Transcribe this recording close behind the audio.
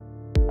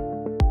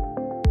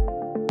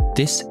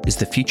This is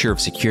the Future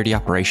of Security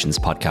Operations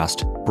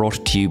podcast,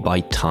 brought to you by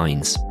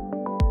Tynes.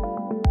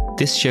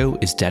 This show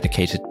is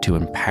dedicated to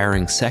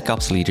empowering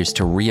SecOps leaders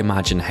to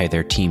reimagine how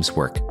their teams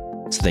work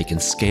so they can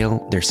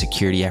scale their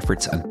security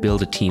efforts and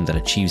build a team that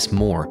achieves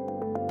more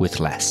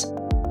with less.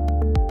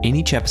 In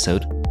each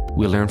episode,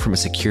 we'll learn from a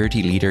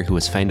security leader who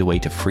has found a way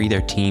to free their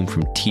team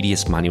from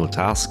tedious manual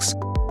tasks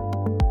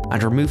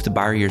and remove the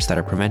barriers that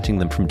are preventing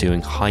them from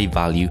doing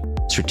high-value,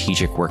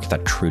 strategic work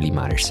that truly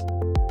matters.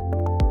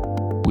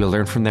 We'll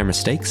learn from their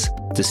mistakes,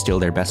 distill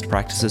their best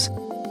practices,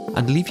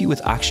 and leave you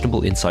with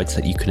actionable insights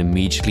that you can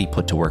immediately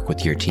put to work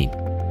with your team.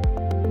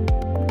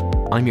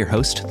 I'm your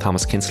host,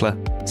 Thomas Kinsella,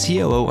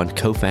 COO and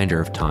co-founder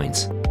of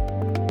Tynes.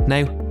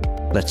 Now,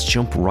 let's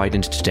jump right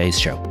into today's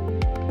show.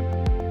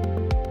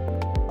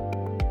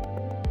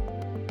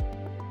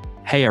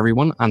 Hey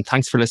everyone, and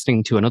thanks for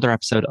listening to another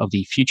episode of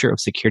the Future of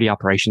Security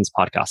Operations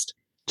podcast.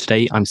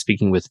 Today, I'm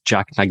speaking with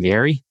Jack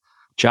Naglieri.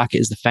 Jack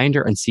is the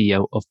founder and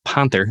CEO of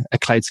Panther, a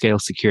cloud-scale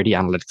security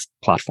analytics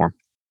platform.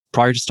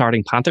 Prior to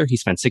starting Panther, he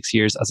spent 6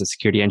 years as a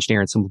security engineer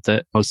in some of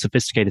the most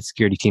sophisticated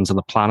security teams on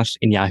the planet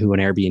in Yahoo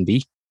and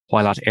Airbnb.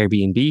 While at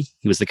Airbnb,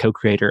 he was the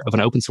co-creator of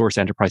an open-source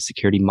enterprise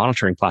security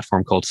monitoring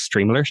platform called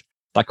StreamAlert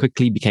that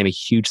quickly became a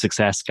huge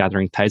success,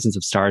 gathering thousands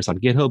of stars on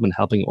GitHub and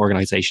helping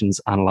organizations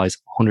analyze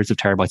hundreds of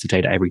terabytes of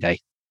data every day.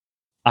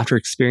 After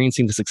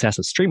experiencing the success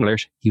of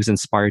StreamAlert, he was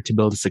inspired to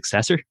build a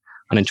successor,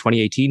 and in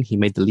 2018, he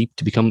made the leap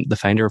to become the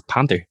founder of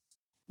Panther.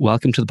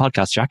 Welcome to the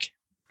podcast, Jack.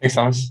 Thanks,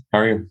 Thomas. How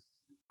are you?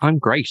 I'm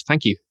great,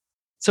 thank you.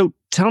 So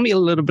tell me a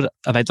little bit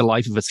about the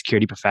life of a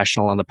security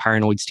professional on the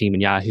Paranoids team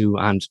in Yahoo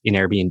and in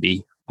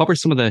Airbnb. What were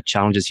some of the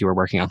challenges you were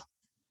working on?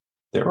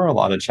 There were a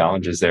lot of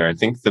challenges there. I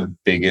think the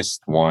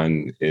biggest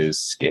one is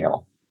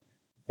scale.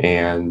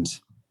 And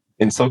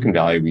in Silicon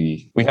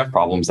Valley, we have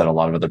problems that a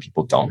lot of other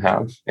people don't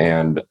have.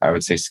 And I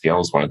would say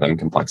scale is one of them,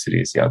 complexity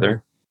is the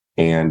other.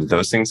 And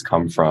those things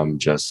come from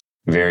just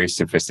very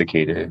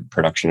sophisticated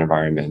production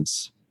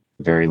environments,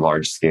 very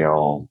large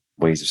scale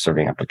ways of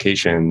serving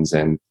applications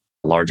and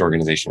large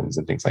organizations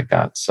and things like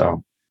that.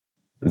 So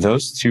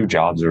those two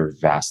jobs are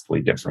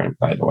vastly different,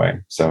 by the way.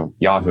 So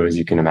Yahoo, as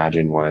you can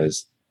imagine,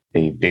 was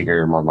a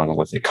bigger, more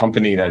monolithic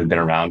company that had been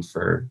around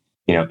for,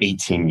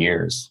 18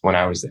 years when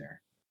I was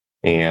there.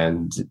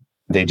 And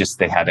they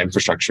had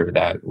infrastructure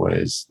that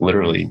was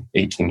literally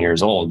 18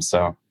 years old.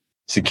 So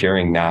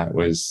securing that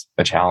was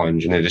a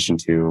challenge in addition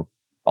to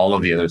all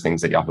of the other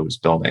things that Yahoo was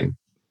building.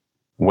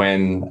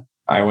 When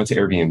I went to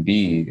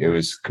Airbnb, it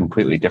was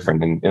completely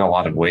different. And in a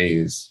lot of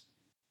ways,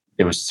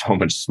 it was so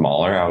much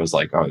smaller. I was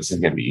like, oh, this is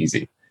going to be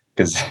easy.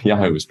 Because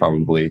Yahoo was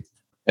probably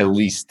at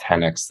least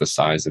 10x the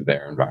size of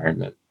their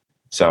environment.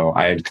 So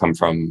I had come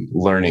from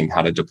learning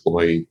how to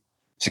deploy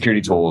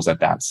security tools at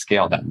that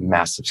scale, that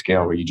massive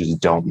scale where you just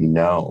don't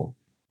know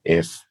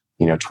if,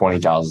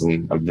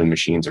 20,000 of the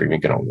machines are even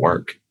going to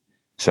work.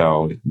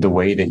 So the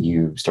way that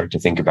you start to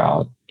think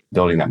about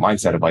building that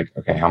mindset of like,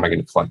 okay, how am I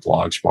going to collect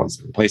logs from all these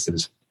different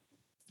places?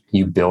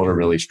 You build a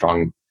really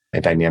strong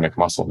and dynamic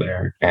muscle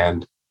there.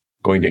 And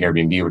going to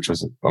Airbnb, which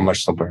was a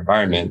much simpler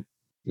environment,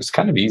 was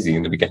kind of easy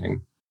in the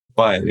beginning,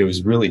 but it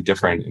was really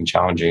different and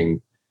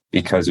challenging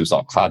because it was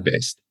all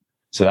cloud-based.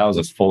 So that was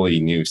a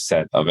fully new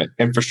set of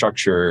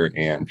infrastructure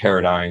and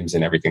paradigms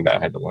and everything that I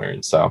had to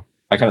learn. So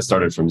I kind of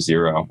started from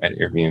zero at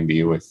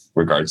Airbnb with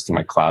regards to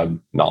my cloud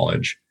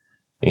knowledge.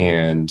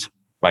 And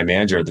my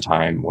manager at the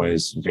time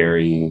was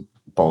very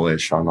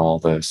bullish on all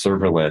the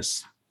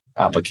serverless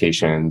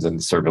applications and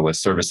the serverless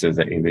services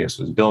that AWS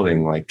was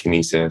building, like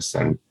Kinesis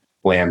and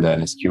Lambda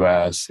and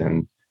SQS.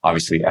 And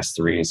obviously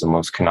S3 is the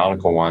most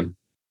canonical one.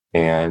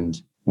 And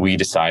we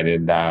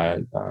decided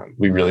that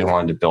we really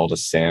wanted to build a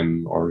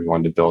SIEM, or we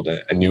wanted to build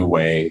a new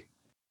way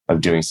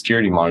of doing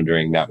security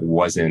monitoring that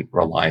wasn't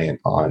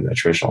reliant on a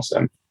traditional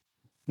SIEM.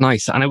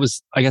 Nice. And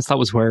I guess that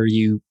was where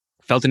you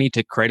felt the need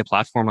to create a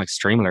platform like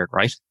StreamAlert,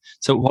 right?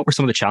 So what were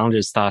some of the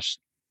challenges that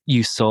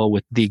you saw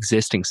with the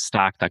existing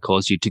stack that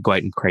caused you to go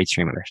out and create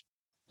StreamAlert?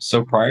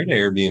 So prior to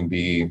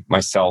Airbnb,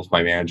 myself,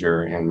 my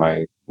manager, and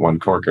my one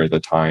coworker at the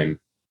time,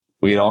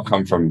 we had all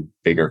come from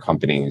bigger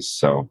companies.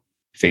 So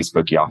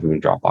Facebook, Yahoo,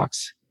 and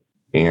Dropbox.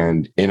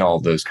 And in all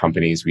of those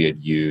companies, we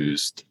had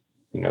used,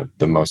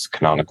 the most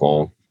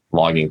canonical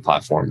logging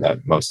platform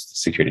that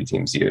most security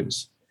teams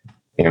use.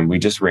 And we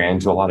just ran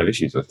into a lot of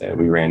issues with it.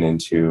 We ran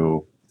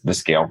into the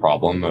scale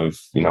problem of,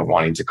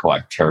 wanting to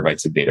collect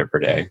terabytes of data per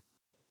day.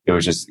 It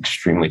was just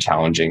extremely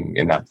challenging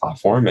in that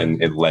platform.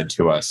 And it led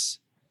to us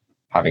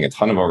having a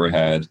ton of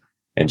overhead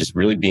and just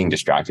really being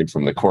distracted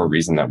from the core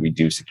reason that we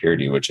do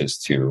security, which is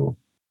to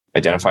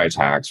identify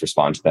attacks,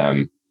 respond to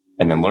them,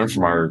 and then learn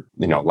from our,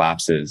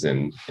 lapses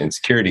in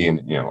security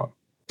and,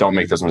 don't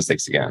make those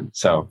mistakes again.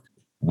 So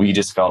we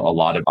just felt a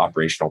lot of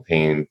operational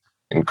pain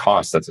and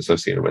cost that's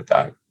associated with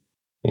that.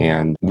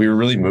 And we were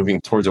really moving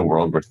towards a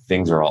world where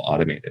things are all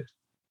automated.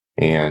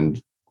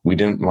 And we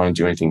didn't want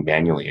to do anything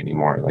manually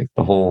anymore. Like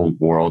the whole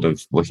world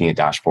of looking at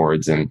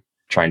dashboards and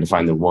trying to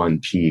find the one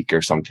peak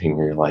or something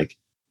where you're like,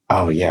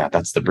 oh yeah,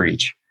 that's the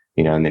breach,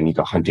 and then you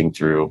go hunting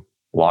through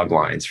log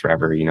lines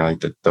forever,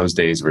 those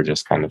days were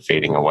just kind of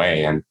fading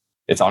away. And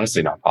it's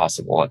honestly not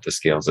possible at the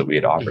scales that we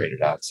had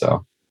operated at.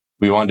 So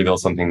we wanted to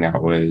build something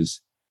that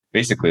was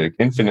basically like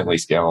infinitely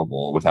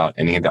scalable without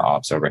any of the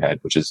ops overhead,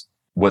 which is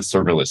what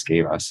serverless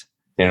gave us.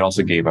 And it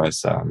also gave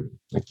us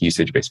like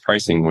usage-based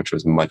pricing, which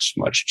was much,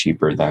 much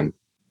cheaper than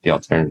the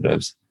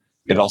alternatives.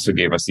 It also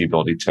gave us the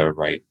ability to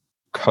write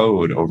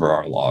code over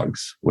our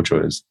logs, which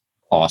was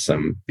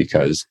awesome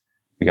because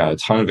we got a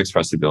ton of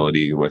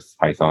expressibility with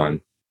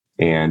Python,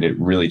 and it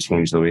really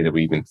changed the way that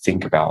we even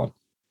think about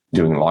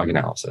doing log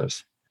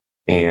analysis.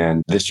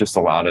 And this just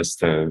allowed us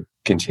to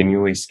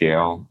continually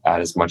scale,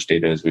 add as much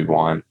data as we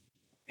want,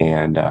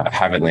 and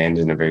have it land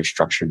in a very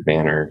structured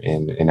manner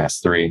in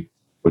S3,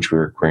 which we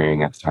were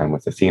querying at the time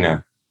with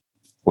Athena.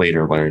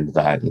 Later learned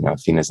that,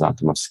 Athena is not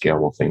the most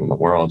scalable thing in the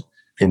world,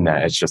 in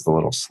that it's just a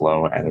little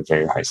slow at a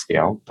very high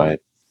scale. But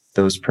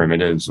those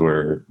primitives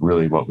were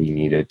really what we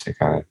needed to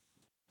kind of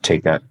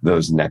take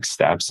those next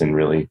steps and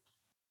really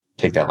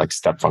take that like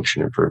step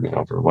function improvement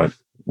over what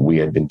we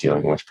had been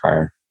dealing with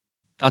prior.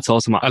 That's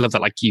awesome. I love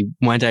that. Like, you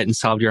went out and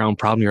solved your own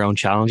problem, your own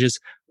challenges.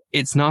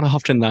 It's not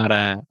often that,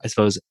 I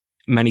suppose,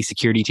 many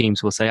security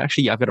teams will say,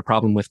 actually, I've got a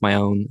problem with my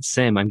own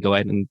SIM, and go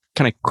out and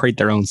kind of create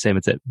their own SIM.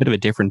 It's a bit of a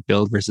different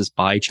build versus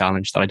buy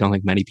challenge that I don't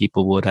think many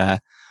people would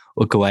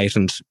go out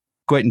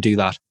and do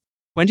that.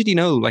 When did you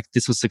know like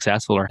this was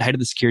successful, or how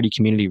did the security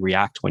community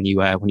react when you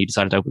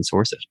decided to open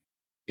source it?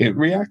 It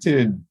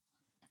reacted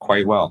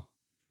quite well.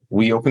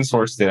 We open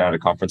sourced it at a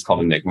conference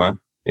called Enigma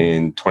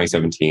in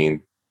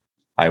 2017.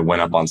 I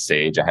went up on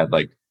stage. I had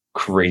like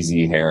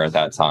crazy hair at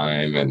that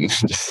time, and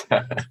just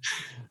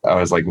I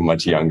was like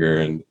much younger,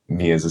 and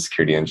me as a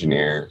security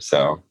engineer.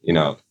 So,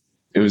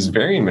 it was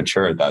very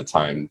immature at that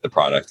time, the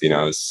product, it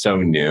was so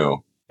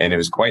new and it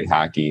was quite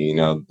hacky,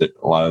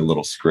 a lot of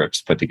little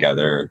scripts put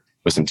together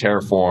with some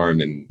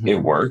Terraform, and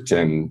it worked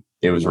and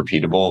it was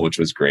repeatable, which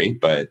was great.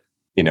 But,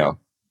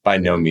 by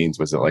no means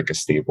was it like a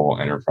stable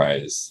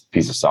enterprise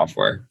piece of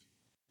software.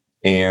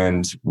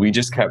 And we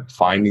just kept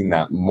finding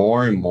that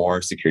more and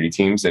more security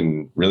teams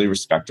and really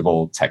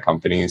respectable tech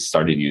companies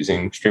started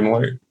using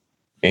StreamAlert.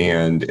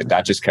 And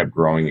that just kept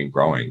growing and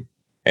growing.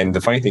 And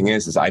the funny thing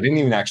is I didn't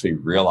even actually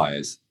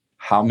realize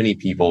how many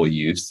people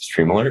used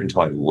StreamAlert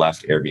until I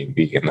left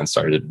Airbnb and then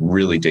started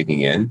really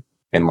digging in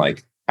and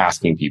like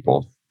asking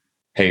people,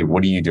 hey,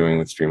 what are you doing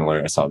with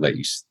StreamAlert? I saw that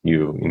you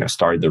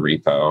started the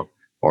repo,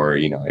 or,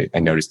 I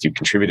noticed you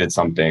contributed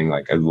something.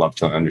 Like, I'd love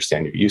to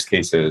understand your use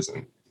cases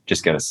and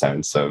just get a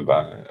sense of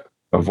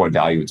what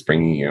value it's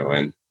bringing you.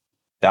 And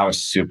that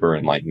was super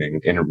enlightening,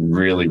 and it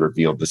really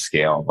revealed the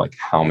scale of like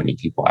how many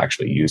people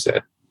actually use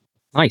it.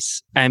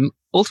 Nice.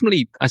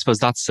 Ultimately, I suppose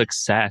that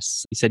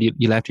success, you said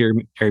you left your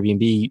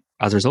Airbnb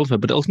as a result of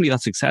it, but ultimately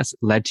that success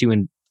led to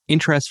an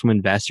interest from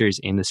investors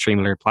in the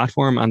StreamAlert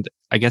platform. And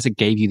I guess it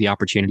gave you the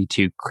opportunity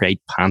to create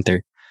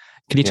Panther.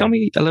 Can you tell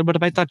me a little bit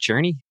about that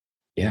journey?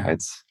 Yeah,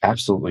 it's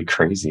absolutely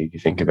crazy if you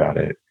think about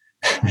it.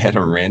 I had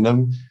a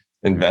random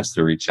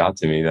investor reach out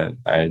to me that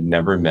I had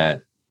never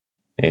met.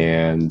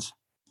 And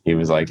he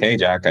was like, hey,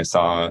 Jack, I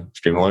saw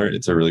StreamAlert.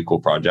 It's a really cool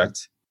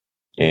project.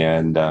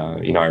 And,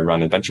 I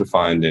run a venture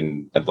fund,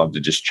 and I'd love to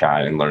just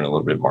chat and learn a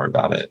little bit more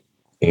about it.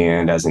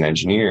 And as an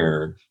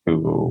engineer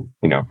who,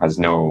 has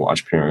no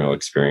entrepreneurial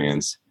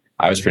experience,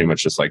 I was pretty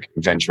much just like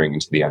venturing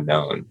into the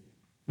unknown.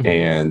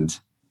 And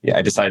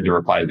I decided to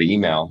reply to the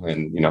email,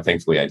 and,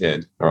 thankfully I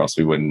did, or else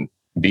we wouldn't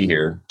be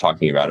here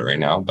talking about it right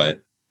now.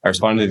 But I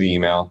responded to the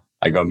email.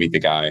 I go meet the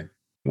guy.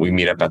 We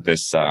meet up at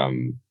this,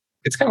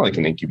 it's kind of like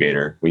an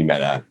incubator we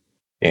met at.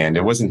 And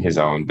it wasn't his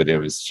own, but it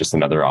was just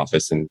another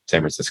office in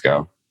San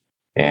Francisco.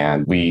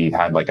 And we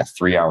had like a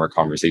 3-hour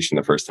conversation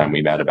the first time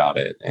we met about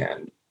it.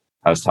 And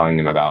I was telling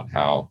him about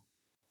how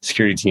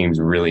security teams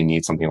really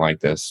need something like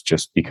this,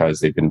 just because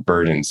they've been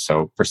burdened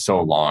for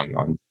so long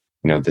on,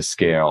 the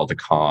scale, the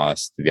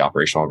cost, the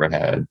operational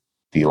overhead,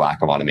 the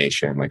lack of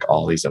automation, like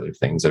all these other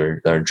things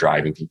that are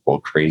driving people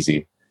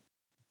crazy.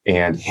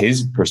 And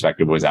his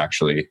perspective was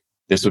actually,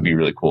 this would be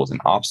really cool as an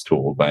ops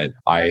tool. But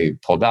I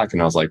pulled back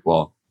and I was like,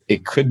 well,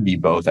 it could be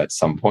both at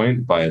some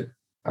point, but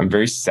I'm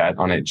very set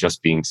on it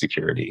just being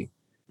security.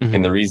 Mm-hmm.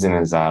 And the reason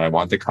is that I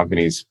want the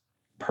company's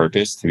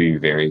purpose to be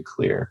very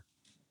clear.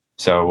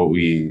 So what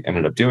we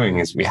ended up doing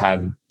is we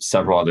had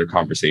several other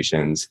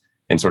conversations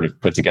and sort of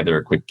put together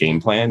a quick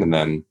game plan. And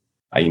then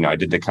I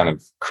did the kind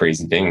of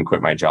crazy thing and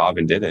quit my job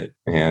and did it,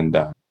 and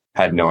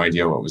had no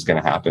idea what was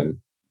going to happen.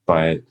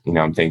 But,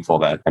 I'm thankful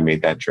that I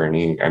made that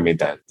journey. I made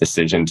that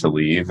decision to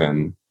leave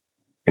and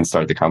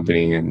start the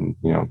company. And,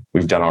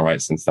 we've done all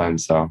right since then.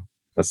 So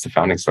that's the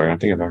founding story. I don't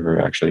think I've ever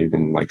actually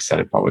even said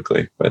it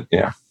publicly, but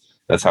yeah,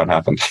 that's how it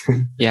happened.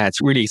 Yeah, it's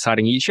really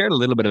exciting. You shared a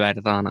little bit about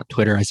it on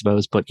Twitter, I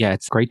suppose, but yeah,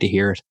 it's great to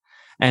hear it.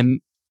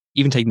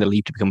 Even taking the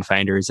leap to become a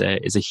founder is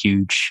a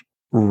huge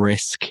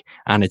risk,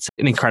 and it's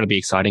an incredibly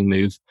exciting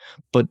move.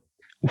 But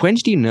when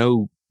did you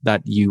know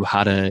that you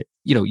had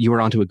you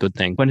were onto a good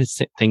thing? When did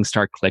things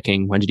start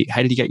clicking?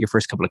 How did you get your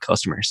first couple of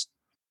customers?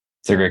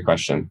 It's a great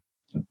question.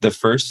 The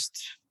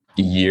first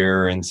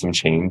year and some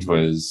change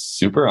was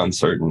super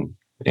uncertain.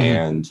 Mm-hmm.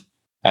 And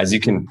as you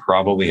can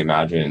probably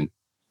imagine,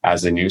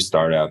 as a new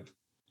startup,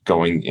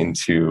 going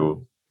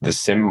into the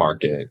SIM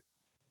market,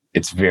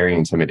 it's very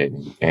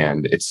intimidating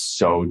and it's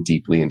so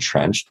deeply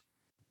entrenched.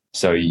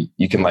 So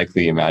you can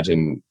likely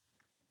imagine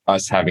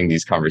us having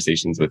these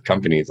conversations with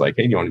companies like,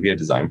 hey, do you want to be a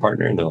design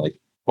partner? And they're like,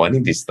 well, I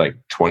need these like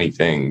 20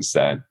 things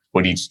that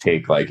would each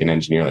take like an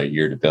engineer a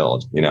year to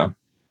build, you know?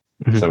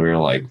 Mm-hmm. So we were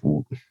like,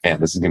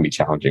 man, this is going to be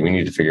challenging. We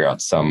need to figure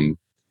out some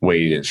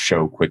way to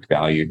show quick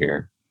value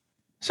here.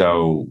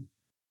 So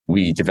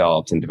we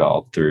developed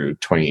through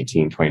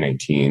 2018,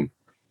 2019.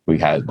 We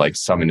had like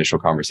some initial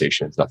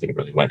conversations. Nothing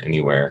really went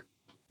anywhere.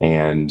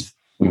 And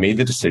we made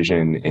the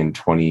decision in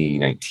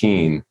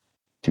 2019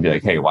 to be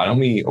like, hey, why don't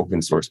we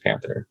open source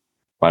Panther?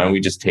 Why don't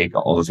we just take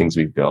all the things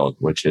we've built,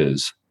 which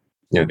is,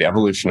 the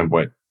evolution of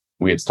what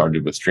we had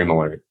started with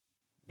StreamAlert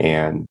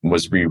and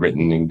was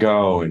rewritten in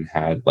Go and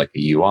had like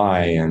a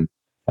UI and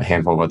a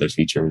handful of other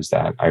features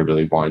that I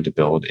really wanted to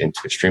build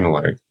into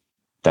StreamAlert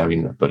that we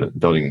ended up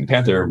building in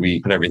Panther. We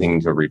put everything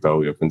into a repo,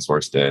 we open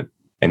sourced it.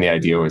 And the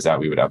idea was that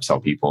we would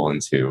upsell people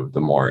into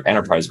the more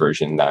enterprise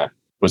version that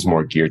was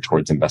more geared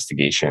towards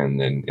investigation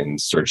and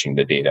searching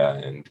the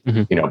data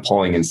and,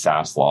 pulling in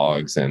SaaS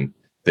logs and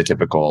the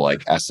typical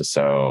like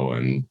SSO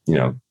and,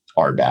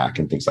 RBAC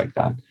and things like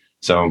that.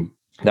 So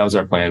that was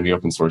our plan. We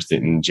open sourced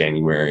it in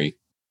January,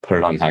 put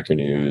it on Hacker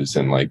News,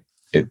 and like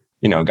it,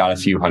 got a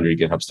few hundred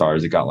GitHub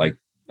stars. It got like,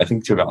 I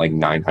think to about like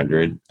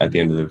 900 at the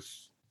end of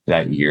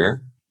that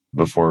year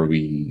before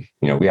we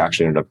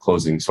actually ended up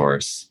closing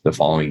source the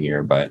following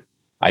year. But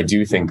I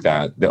do think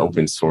that the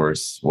open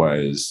source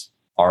was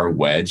our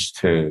wedge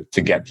to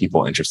get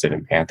people interested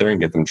in Panther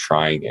and get them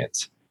trying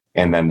it.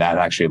 And then that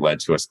actually led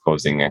to us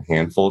closing a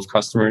handful of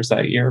customers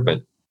that year.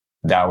 But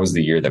that was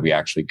the year that we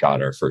actually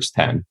got our first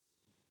 10.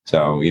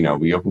 So,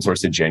 we open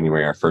sourced in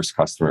January. Our first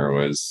customer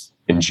was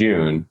in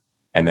June.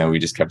 And then we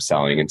just kept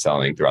selling and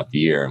selling throughout the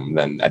year. And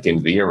then at the end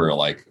of the year, we were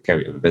like, okay,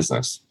 we have a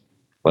business.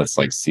 Let's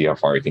like see how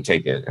far we can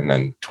take it. And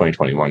then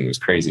 2021 was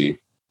crazy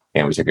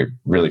and we took it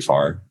really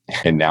far.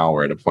 And now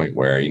we're at a point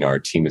where, our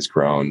team has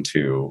grown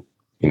to,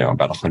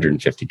 about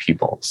 150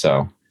 people.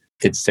 So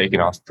it's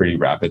taken off pretty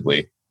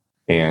rapidly.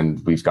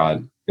 And we've got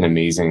an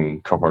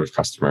amazing cohort of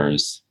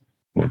customers,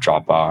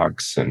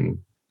 Dropbox and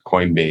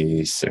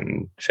Coinbase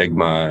and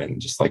Figma, and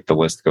just like the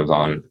list goes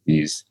on.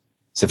 These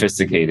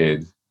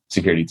sophisticated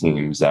security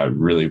teams that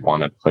really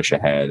want to push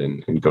ahead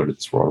and go to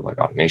this world of like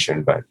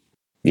automation. But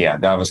yeah,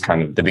 that was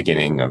kind of the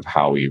beginning of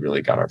how we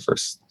really got our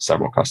first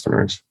several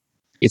customers.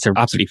 It's an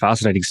absolutely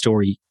fascinating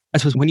story. I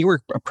suppose when you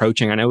were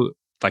approaching, I know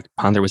like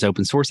Panther was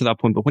open source at that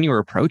point, but when you were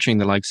approaching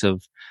the likes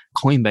of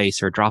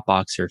Coinbase or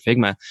Dropbox or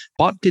Figma,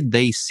 what did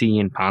they see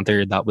in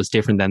Panther that was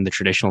different than the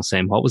traditional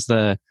SIM?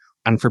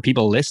 And for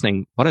people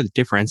listening, what are the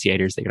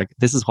differentiators that you're like,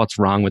 this is what's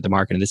wrong with the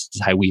market and this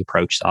is how we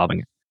approach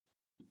solving it?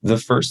 The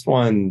first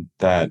one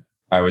that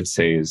I would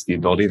say is the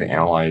ability to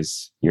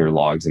analyze your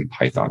logs in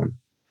Python.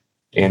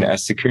 And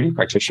as security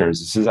practitioners,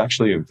 this is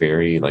actually a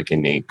very like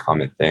innate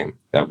common thing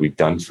that we've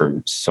done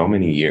for so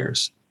many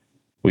years.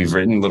 We've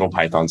written little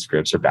Python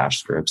scripts or bash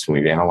scripts and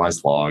we've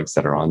analyzed logs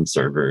that are on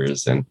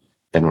servers. And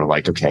then we're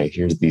like, okay,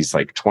 here's these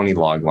like 20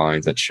 log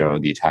lines that show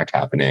the attack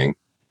happening.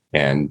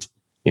 And,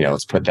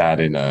 let's put that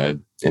in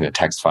a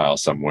text file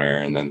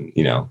somewhere. And then,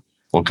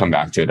 we'll come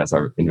back to it as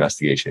our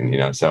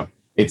investigation, So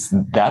it's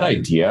that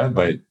idea,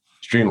 but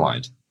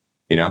streamlined,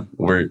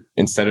 where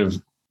instead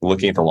of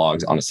looking at the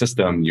logs on a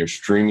system, you're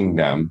streaming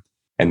them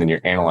and then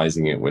you're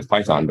analyzing it with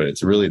Python, but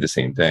it's really the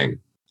same thing.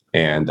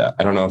 And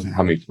I don't know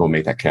how many people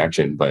make that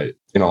connection, but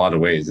in a lot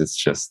of ways, it's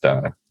just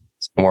a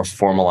more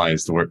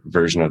formalized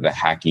version of the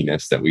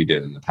hackiness that we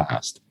did in the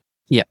past.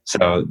 Yeah.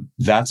 So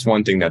that's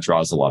one thing that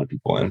draws a lot of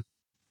people in.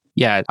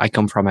 Yeah, I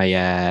come from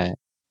a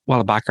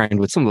background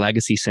with some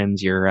legacy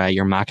sims, your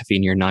McAfee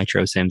and your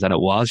Nitro sims, and it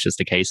was just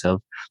a case of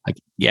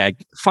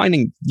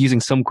using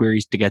some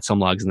queries to get some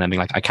logs and then being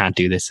like, I can't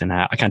do this and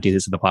I can't do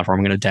this in the platform.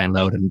 I'm going to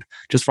download and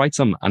just write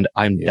some. And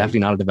I'm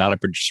definitely not a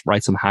developer. Just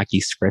write some hacky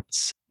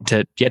scripts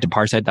to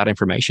parse out that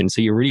information.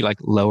 So you're really like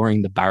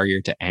lowering the barrier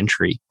to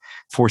entry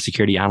for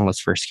security analysts,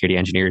 for security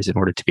engineers, in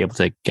order to be able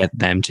to get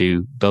them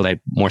to build out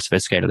more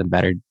sophisticated and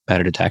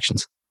better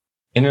detections.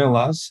 And it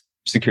allows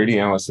security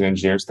analysts and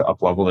engineers to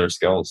up-level their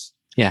skills.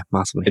 Yeah,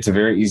 massively. It's a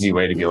very easy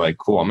way to be like,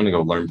 cool, I'm going to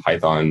go learn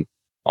Python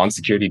on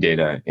security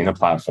data in a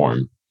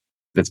platform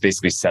that's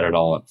basically set it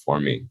all up for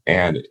me.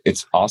 And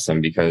it's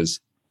awesome because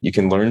you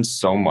can learn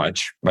so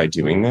much by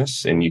doing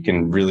this, and you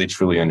can really,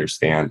 truly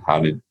understand how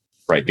to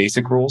write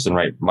basic rules and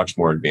write much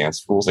more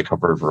advanced rules that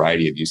cover a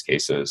variety of use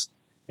cases.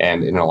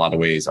 And in a lot of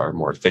ways are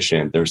more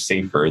efficient. They're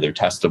safer, they're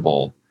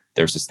testable,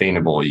 they're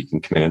sustainable. You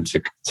can commit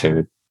them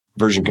to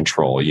version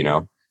control,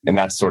 and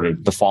that's sort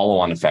of the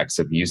follow-on effects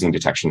of using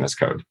detection as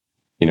code.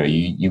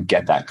 You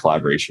get that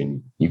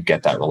collaboration, you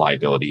get that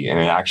reliability, and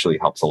it actually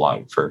helps a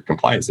lot for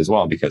compliance as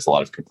well, because a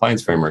lot of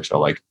compliance frameworks are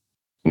like,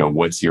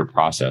 what's your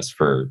process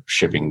for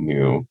shipping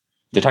new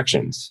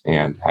detections?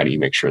 And how do you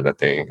make sure that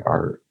they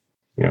are,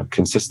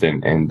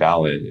 consistent and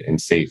valid and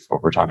safe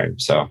over time?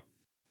 So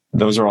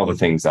those are all the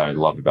things that I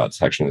love about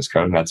detection as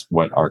code. And that's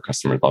what our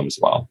customers love as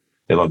well.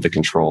 They love the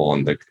control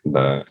and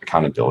the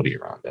accountability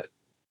around it.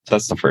 So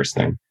that's the first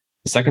thing.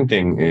 The second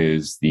thing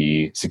is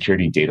the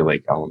security data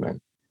lake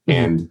element. Mm-hmm.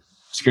 And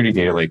security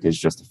data lake is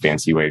just a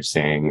fancy way of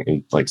saying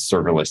a like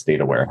serverless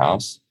data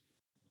warehouse.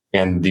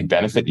 And the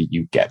benefit that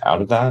you get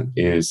out of that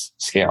is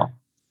scale.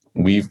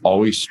 We've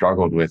always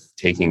struggled with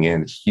taking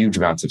in huge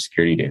amounts of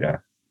security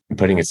data and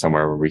putting it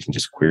somewhere where we can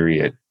just query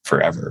it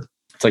forever.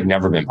 It's like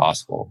never been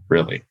possible,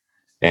 really.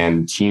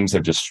 And teams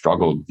have just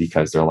struggled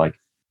because they're like,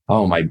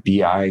 oh, my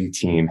BI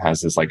team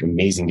has this like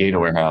amazing data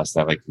warehouse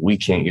that like we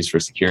can't use for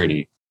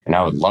security. And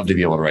I would love to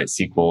be able to write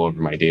SQL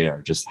over my data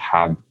or just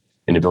have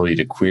an ability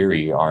to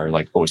query our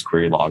like OS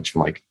query logs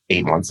from like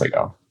 8 months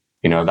ago.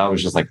 That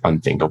was just like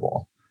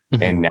unthinkable.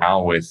 Mm-hmm. And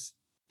now with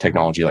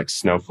technology like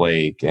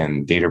Snowflake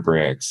and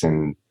Databricks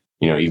and,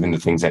 even the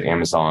things that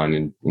Amazon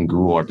and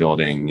Google are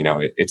building,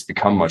 it's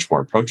become much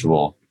more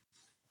approachable,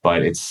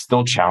 but it's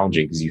still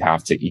challenging because you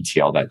have to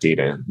ETL that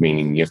data,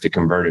 meaning you have to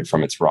convert it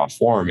from its raw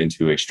form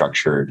into a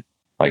structured,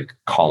 like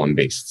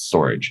column-based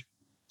storage.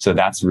 So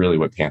that's really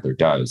what Panther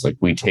does. Like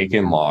we take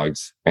in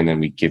logs and then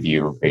we give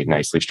you a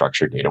nicely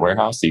structured data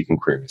warehouse so you can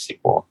query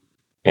SQL.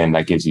 And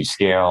that gives you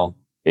scale.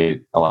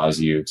 It allows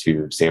you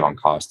to save on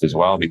cost as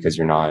well because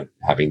you're not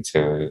having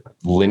to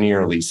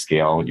linearly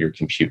scale your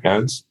compute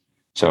nodes.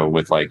 So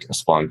with like a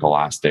Splunk,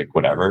 Elastic,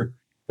 whatever,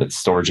 the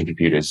storage and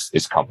compute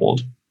is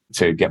coupled.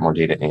 To get more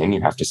data in,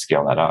 you have to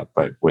scale that up.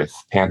 But with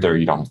Panther,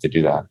 you don't have to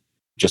do that.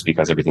 Just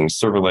because everything's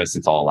serverless,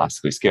 it's all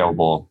elastically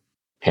scalable,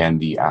 and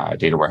the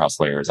data warehouse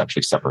layer is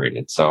actually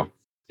separated. So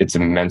it's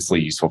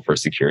immensely useful for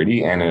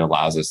security, and it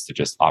allows us to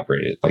just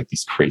operate at like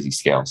these crazy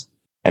scales.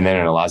 And then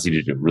it allows you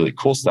to do really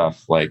cool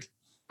stuff like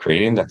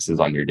create indexes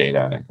on your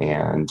data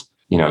and,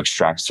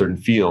 extract certain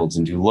fields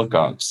and do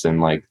lookups and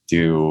like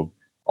do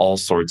all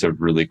sorts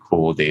of really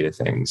cool data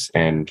things.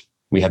 And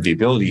we have the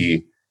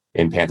ability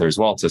in Panther as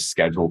well to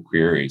schedule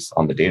queries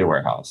on the data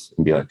warehouse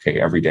and be like, okay,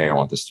 every day I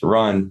want this to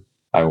run.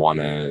 I want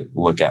to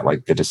look at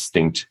like the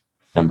distinct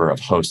number of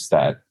hosts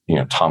that,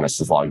 Thomas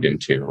is logged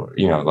into,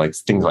 like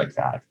things like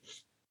that.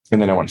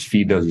 And then I want to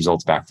feed those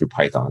results back through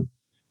Python.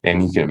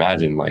 And you can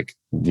imagine like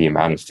the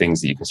amount of things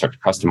that you can start to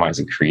customize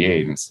and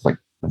create. And it's like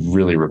a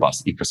really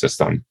robust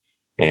ecosystem.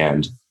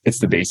 And it's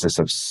the basis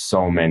of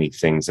so many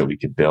things that we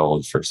could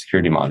build for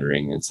security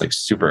monitoring. It's like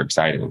super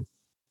exciting.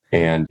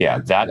 And yeah,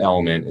 that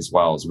element as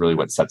well is really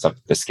what sets up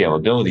the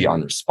scalability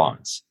on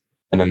response.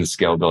 And then the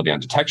scalability on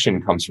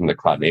detection comes from the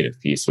cloud native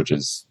piece, which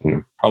is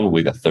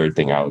probably the third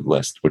thing I would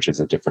list, which is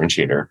a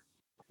differentiator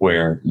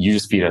where you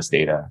just feed us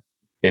data,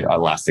 it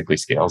elastically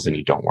scales and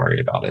you don't worry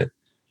about it.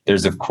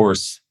 There's of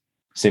course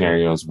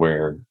scenarios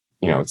where,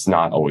 it's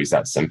not always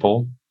that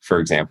simple. For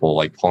example,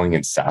 like pulling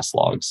in SaaS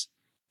logs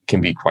can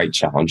be quite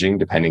challenging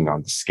depending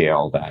on the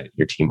scale that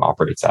your team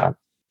operates at.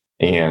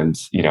 And,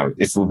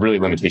 it's really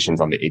limitations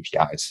on the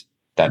APIs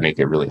that make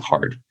it really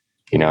hard.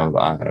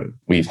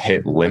 We've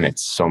hit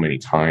limits so many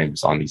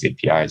times on these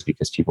APIs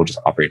because people just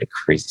operate at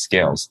crazy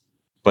scales.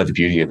 But the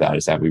beauty of that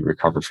is that we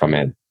recover from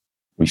it,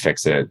 we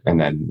fix it, and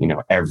then,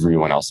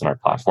 everyone else on our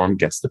platform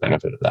gets the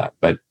benefit of that.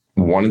 But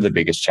one of the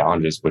biggest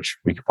challenges, which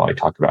we could probably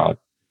talk about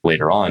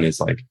later on, is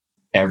like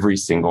every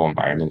single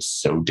environment is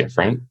so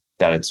different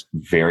that it's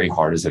very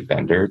hard as a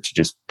vendor to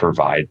just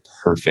provide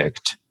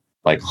perfect,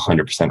 like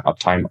 100%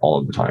 uptime all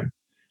of the time.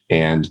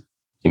 And,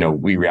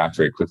 we react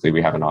very quickly.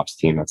 We have an ops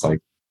team that's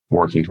like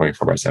working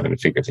 24/7 to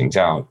figure things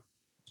out.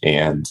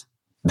 And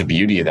the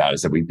beauty of that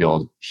is that we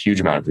build huge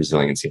amount of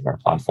resiliency in our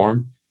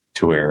platform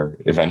to where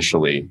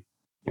eventually,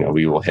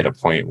 we will hit a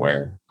point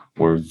where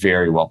we're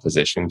very well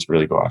positioned to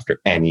really go after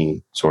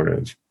any sort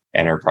of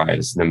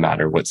enterprise, no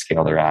matter what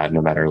scale they're at,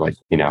 no matter like,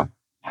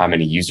 how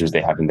many users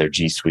they have in their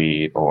G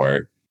Suite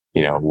or,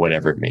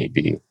 whatever it may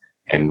be.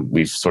 And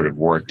we've sort of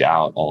worked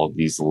out all of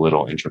these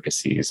little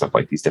intricacies of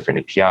like these different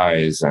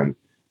APIs and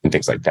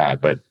things like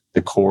that. But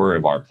the core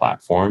of our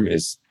platform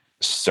is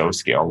so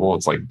scalable.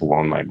 It's like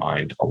blown my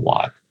mind a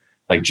lot.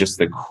 Like just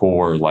the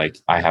core, like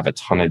I have a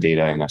ton of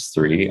data in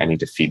S3. I need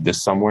to feed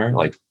this somewhere,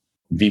 like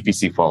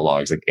VPC flow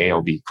logs, like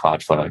ALB,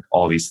 Cloudflare, like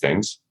all these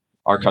things.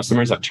 Our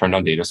customers have turned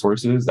on data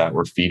sources that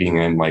were feeding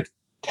in like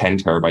 10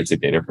 terabytes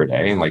of data per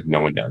day. And like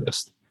no one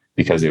noticed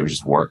because it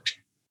just worked.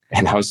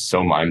 And I was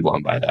so mind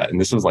blown by that.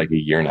 And this was like a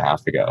year and a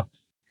half ago.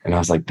 And I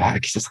was like, I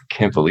just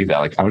can't believe that.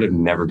 Like I would have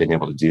never been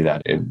able to do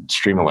that in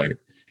Streamalert,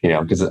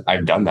 because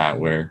I've done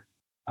that where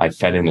I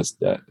fed in this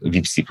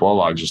VPC flow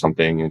logs or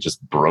something and it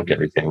just broke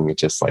everything. It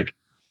just like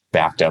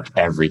backed up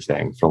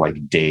everything for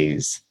like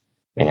days.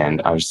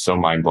 And I was so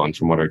mind blown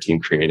from what our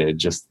team created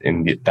just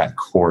in that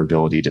core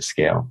ability to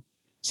scale.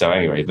 So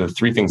anyway, the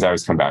three things I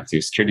always come back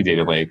to: security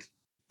data lake,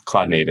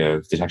 cloud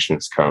native, detection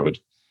as code.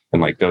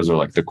 And like those are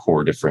like the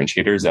core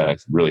differentiators that I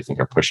really think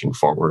are pushing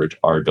forward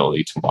our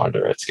ability to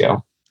monitor at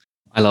scale.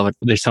 I love it.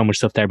 There's so much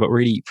stuff there, but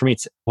really for me,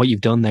 it's what you've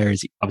done there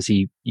is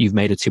obviously you've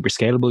made it super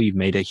scalable. You've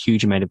made a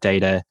huge amount of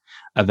data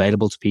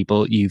available to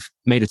people. You've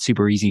made it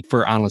super easy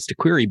for analysts to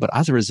query, but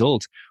as a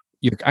result,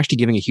 you're actually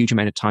giving a huge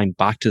amount of time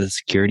back to the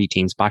security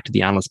teams, back to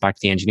the analysts, back to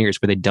the engineers,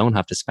 where they don't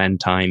have to spend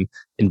time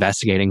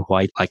investigating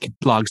why like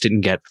logs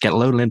didn't get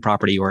loaded in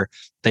properly, or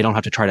they don't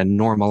have to try to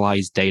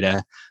normalize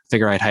data.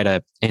 figure out how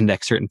to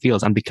index certain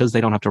fields. And because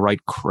they don't have to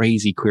write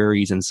crazy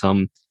queries in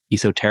some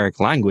esoteric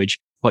language,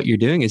 what you're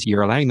doing is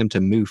you're allowing them to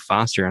move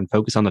faster and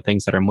focus on the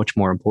things that are much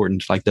more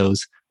important, like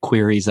those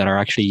queries that are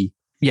actually,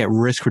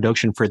 risk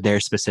reduction for their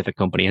specific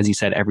company. As you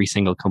said, every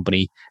single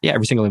company,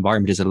 every single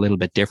environment is a little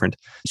bit different.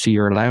 So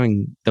you're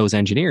allowing those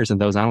engineers and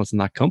those analysts in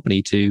that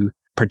company to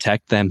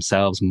protect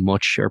themselves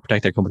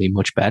protect their company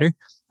much better.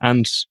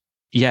 And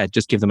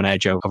just give them an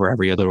edge over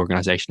every other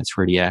organization. It's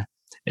really,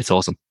 it's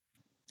awesome.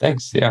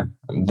 Thanks. Yeah.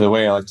 The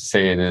way I like to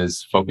say it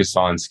is focus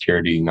on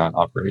security, not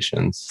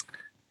operations.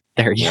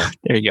 There you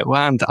go.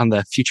 Well, and on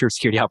the Future of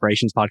Security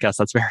Operations podcast,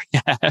 that's very,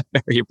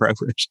 very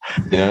appropriate.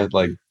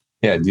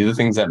 Do the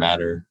things that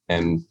matter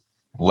and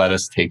let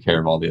us take care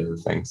of all the other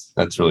things.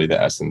 That's really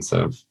the essence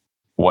of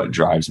what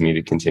drives me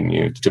to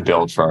continue to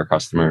build for our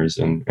customers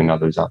and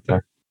others out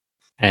there.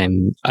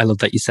 And I love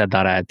that you said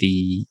that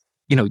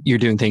you're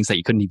doing things that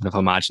you couldn't even have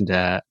imagined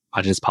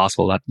as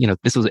possible. That,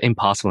 this was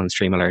impossible in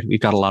Streamalert.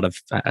 We've got a lot of,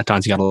 at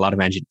times, the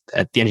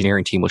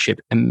engineering team will ship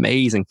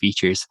amazing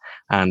features.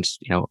 And,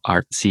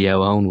 our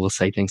CEO Owen will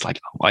say things like,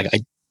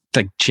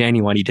 I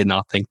genuinely did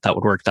not think that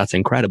would work. That's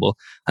incredible.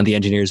 And the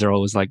engineers are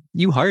always like,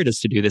 you hired us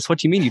to do this. What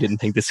do you mean you didn't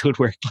think this would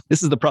work?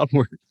 This is the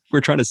problem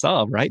we're trying to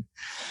solve, right?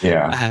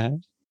 Yeah.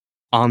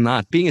 On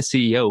that, being a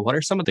CEO, what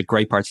are some of the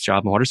great parts of the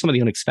job and what are some of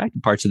the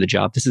unexpected parts of the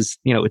job? This is,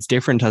 it's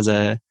different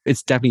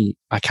it's definitely,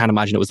 I can't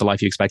imagine it was the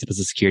life you expected as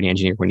a security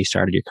engineer when you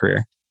started your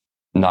career.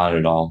 Not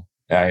at all.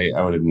 I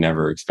would have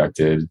never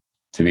expected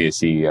to be a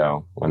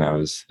CEO when I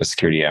was a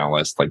security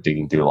analyst, like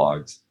digging through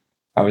logs.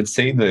 I would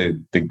say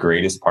the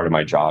greatest part of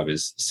my job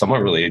is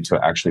somewhat related to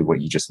actually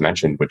what you just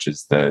mentioned, which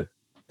is the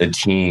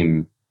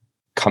team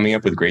coming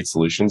up with great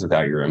solutions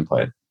without your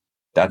input.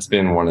 That's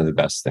been one of the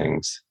best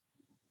things.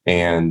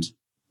 And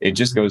it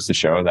just goes to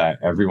show that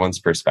everyone's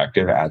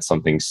perspective adds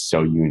something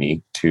so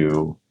unique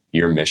to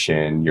your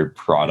mission, your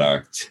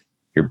product,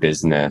 your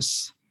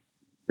business,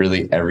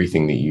 really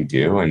everything that you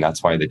do. And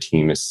that's why the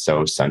team is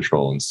so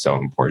central and so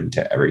important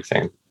to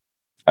everything.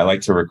 I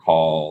like to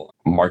recall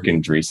Mark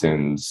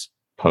Andreessen's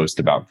post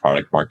about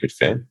product market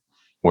fit,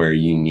 where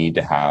you need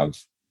to have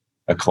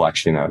a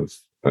collection of,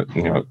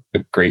 a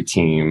great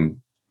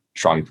team,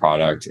 strong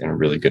product, and a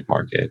really good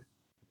market.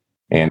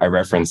 And I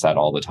reference that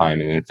all the time.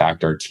 And in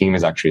fact, our team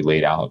is actually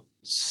laid out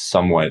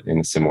somewhat in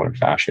a similar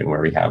fashion,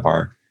 where we have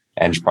our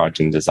eng product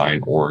and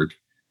design org,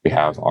 we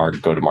have our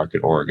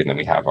go-to-market org, and then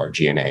we have our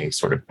G&A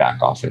sort of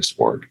back office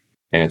org.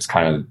 And it's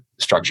kind of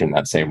structured in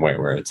that same way,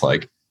 where it's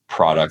like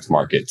product,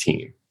 market,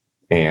 team.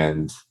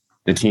 And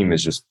the team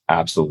has just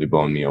absolutely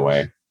blown me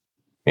away.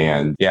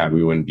 And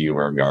we wouldn't be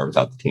where we are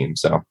without the team.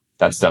 So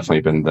that's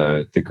definitely been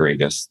the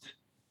greatest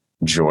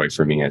joy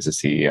for me as a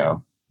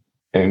CEO.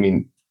 I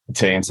mean,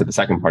 to answer the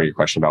second part of your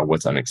question about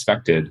what's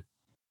unexpected,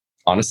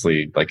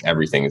 honestly, like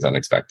everything is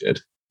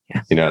unexpected.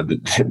 Yeah.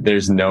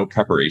 There's no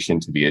preparation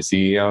to be a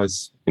CEO,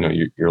 as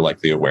you're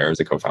likely aware as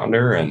a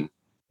co-founder, and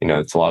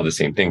it's a lot of the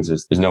same things.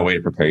 There's no way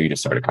to prepare you to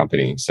start a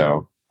company.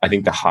 So I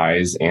think the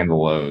highs and the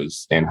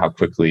lows and how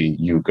quickly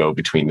you go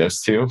between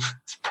those two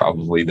is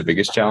probably the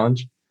biggest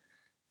challenge.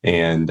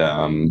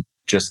 And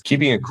just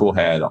keeping a cool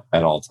head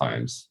at all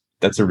times.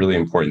 That's a really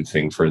important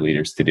thing for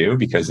leaders to do,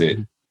 because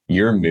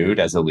your mood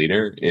as a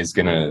leader is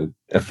going to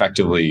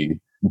effectively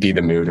be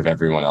the mood of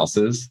everyone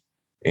else's.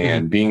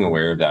 And being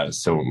aware of that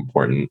is so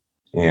important.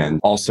 And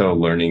also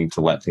learning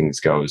to let things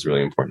go is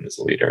really important as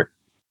a leader.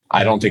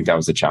 I don't think that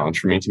was a challenge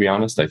for me, to be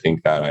honest. I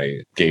think that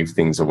I gave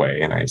things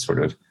away and I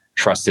sort of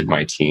trusted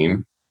my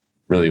team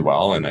really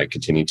well. And I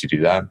continue to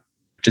do that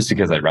just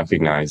because I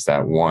recognize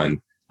that,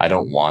 one, I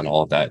don't want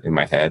all of that in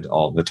my head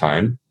all the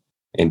time.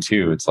 And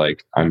two, it's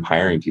like I'm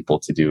hiring people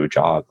to do a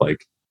job.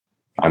 Like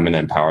I'm going to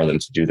empower them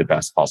to do the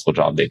best possible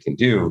job they can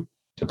do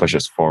to push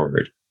us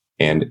forward.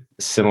 And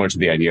similar to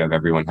the idea of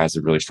everyone has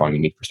a really strong,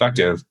 unique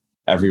perspective,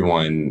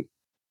 everyone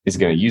is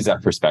going to use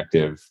that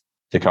perspective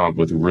to come up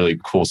with a really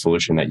cool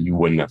solution that you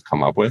wouldn't have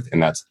come up with.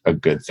 And that's a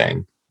good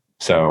thing.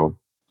 So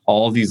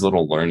all of these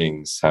little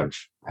learnings have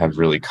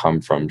really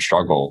come from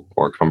struggle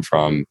or come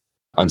from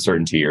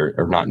uncertainty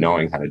or not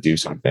knowing how to do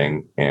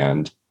something.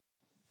 And,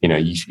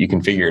 you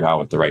can figure it out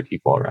with the right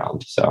people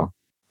around. So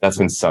that's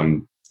been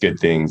some good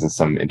things and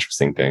some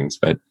interesting things.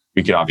 But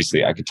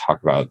I could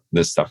talk about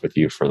this stuff with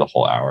you for the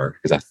whole hour,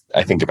 because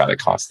I think about it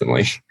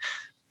constantly.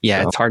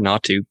 Yeah, so. It's hard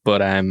not to,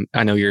 but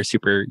I know you're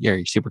super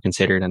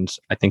considered, and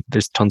I think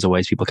there's tons of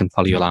ways people can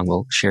follow you along.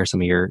 We'll share some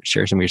of your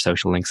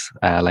social links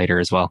later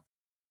as well.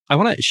 I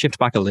want to shift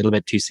back a little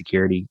bit to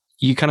security.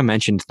 You kind of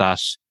mentioned that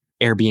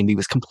Airbnb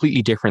was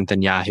completely different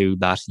than Yahoo,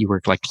 that you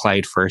were like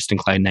cloud first and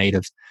cloud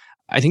native.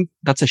 I think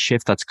that's a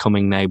shift that's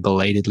coming now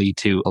belatedly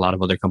to a lot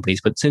of other companies.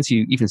 But since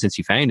you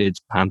founded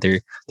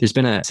Panther, there's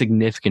been a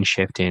significant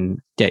shift in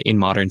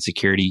modern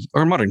security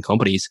or modern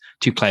companies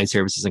to cloud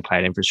services and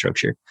cloud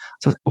infrastructure.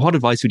 So what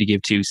advice would you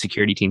give to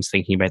security teams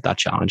thinking about that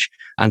challenge,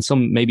 and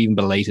some maybe even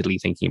belatedly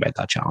thinking about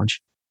that challenge?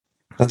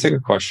 That's a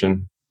good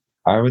question.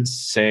 I would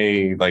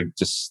say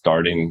just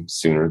starting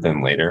sooner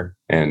than later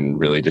and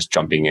really just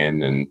jumping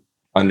in and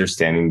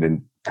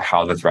understanding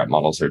how the threat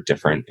models are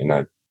different in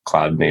a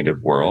cloud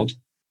native world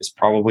is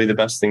probably the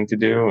best thing to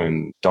do,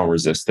 and don't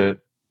resist it.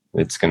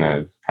 It's going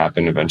to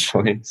happen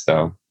eventually.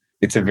 So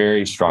it's a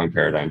very strong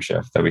paradigm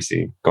shift that we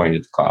see going to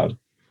the cloud.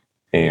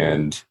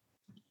 And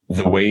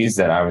the ways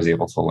that I was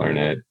able to learn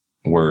it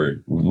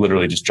were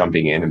literally just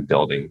jumping in and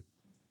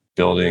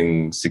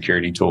building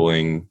security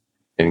tooling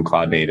in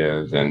cloud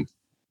native and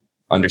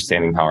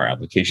understanding how our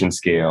applications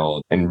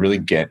scale and really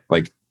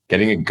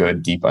getting a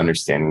good deep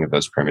understanding of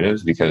those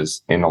primitives,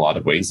 because in a lot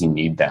of ways you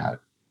need that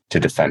to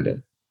defend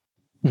it.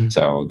 Mm-hmm.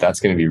 So that's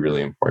going to be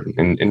really important.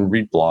 And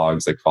read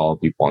blogs, like follow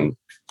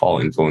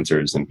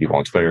influencers and people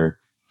on Twitter,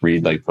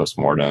 read like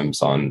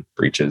postmortems on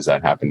breaches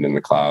that happened in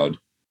the cloud,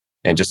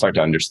 and just start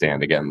to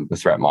understand, again, the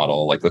threat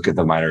model, like look at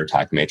the minor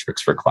attack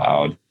matrix for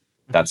cloud.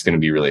 That's going to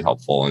be really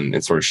helpful in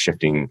sort of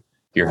shifting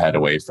your head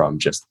away from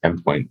just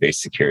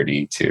endpoint-based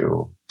security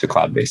to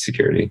cloud-based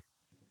security.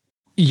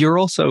 You're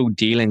also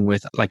dealing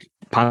with, like,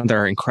 Panther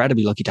are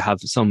incredibly lucky to have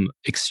some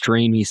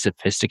extremely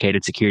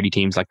sophisticated security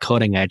teams, like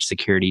cutting-edge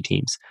security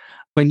teams.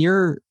 When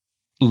you're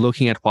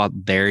looking at what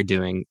they're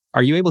doing,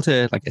 are you able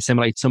to like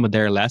assimilate some of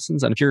their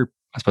lessons? And if you're,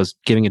 I suppose,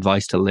 giving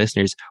advice to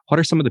listeners, what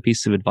are some of the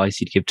pieces of advice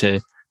you'd give to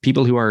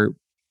people who are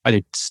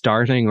either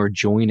starting or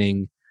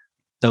joining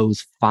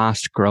those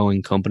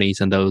fast-growing companies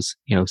and those,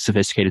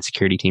 sophisticated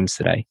security teams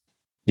today?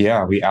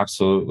 Yeah, we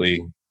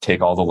absolutely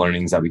take all the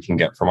learnings that we can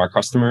get from our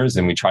customers,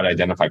 and we try to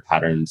identify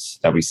patterns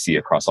that we see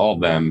across all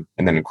of them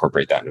and then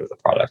incorporate that into the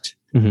product.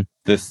 Mm-hmm.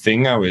 The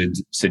thing I would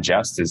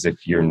suggest is,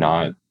 if you're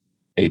not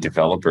a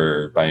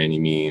developer by any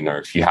mean, or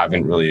if you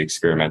haven't really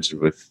experimented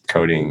with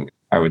coding,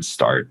 I would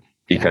start,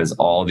 because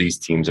all these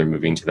teams are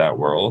moving to that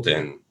world.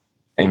 And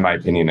in my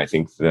opinion, I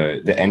think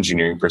the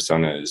engineering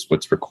persona is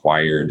what's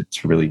required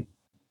to really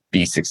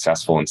be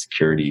successful in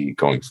security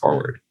going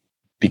forward.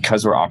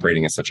 Because we're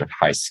operating at such a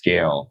high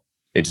scale,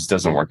 it just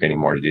doesn't work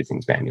anymore to do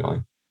things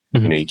manually.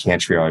 Mm-hmm. You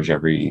can't triage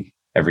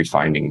every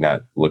finding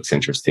that looks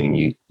interesting.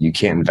 You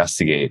can't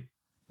investigate,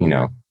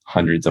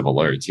 hundreds of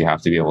alerts. You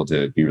have to be able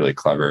to be really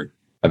clever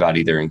about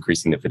either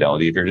increasing the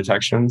fidelity of your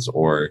detections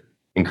or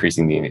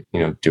increasing the,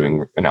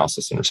 doing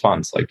analysis and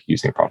response, like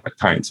using a product like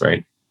Painless,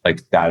 right?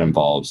 Like that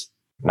involves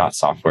not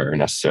software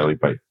necessarily,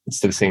 but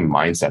it's the same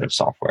mindset of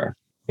software.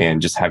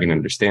 And just having to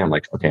understand,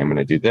 like, okay, I'm going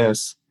to do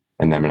this,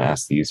 and then I'm going to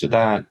ask the user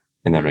that,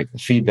 and then make the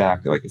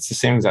feedback. Like, it's the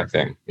same exact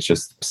thing. It's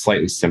just a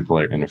slightly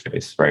simpler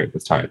interface, right?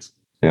 With Tides.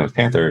 With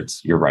Panther,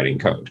 you're writing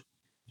code,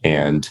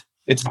 and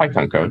it's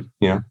Python code.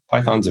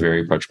 Python's a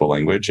very approachable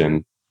language.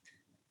 And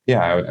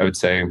yeah, I would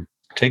say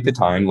take the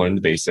time, learn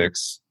the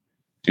basics,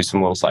 do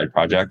some little side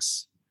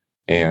projects,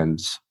 and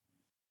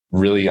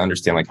really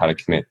understand like how to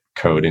commit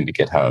code into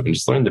GitHub, and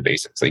just learn the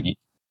basics. Like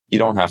you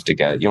don't have to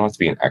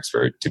be an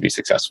expert to be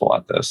successful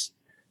at this.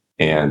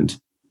 And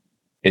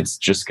it's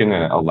just going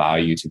to allow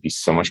you to be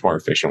so much more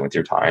efficient with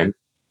your time.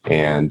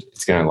 And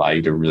it's going to allow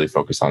you to really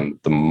focus on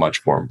the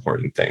much more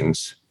important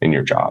things in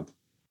your job.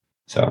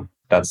 So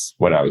that's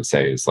what I would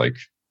say is like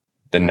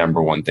the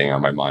number one thing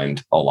on my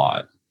mind a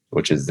lot,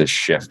 which is this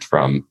shift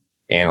from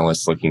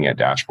analysts looking at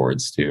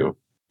dashboards to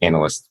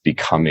analysts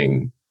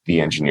becoming the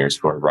engineers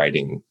who are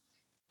writing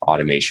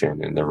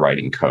automation and they're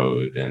writing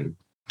code, and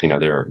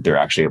they're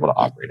actually able to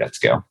operate at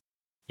scale.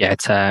 Yeah,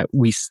 it's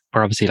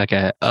we're obviously like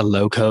a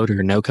low code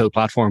or no code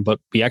platform, but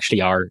we actually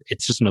are.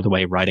 It's just another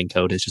way of writing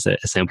code. It's just a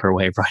simpler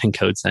way of writing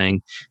code,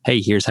 saying, "Hey,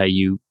 here's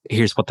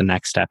what the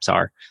next steps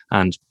are."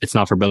 And it's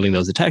not for building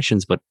those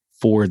detections, but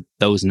for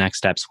those next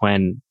steps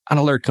when an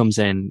alert comes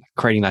in,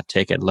 creating that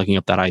ticket, looking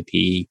up that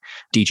IP,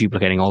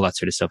 deduplicating, all that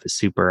sort of stuff is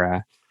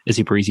super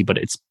easy. But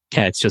it's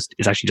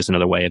actually just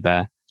another way of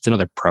it's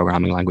another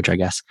programming language, I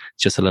guess.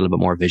 It's just a little bit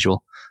more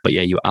visual. But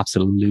yeah, you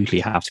absolutely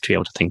have to be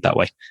able to think that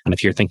way. And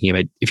if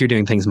you're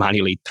doing things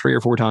manually 3 or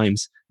 4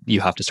 times,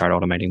 you have to start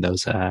automating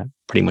those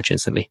pretty much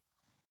instantly.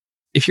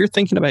 If you're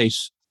thinking about,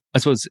 I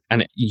suppose,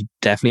 and you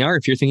definitely are,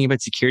 if you're thinking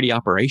about security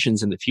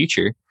operations in the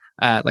future,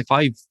 like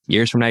 5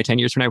 years from now, 10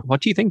 years from now,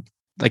 what do you think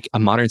like a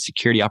modern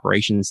security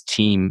operations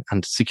team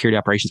and security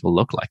operations will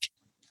look like?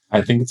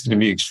 I think it's going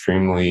to be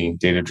extremely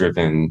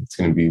data-driven. It's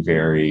going to be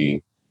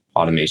very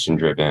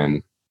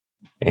automation-driven.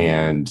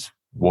 And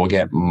we'll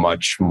get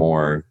much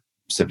more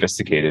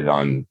sophisticated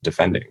on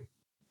defending.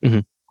 Mm-hmm.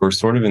 We're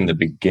sort of in the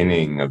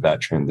beginning of that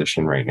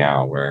transition right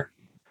now, where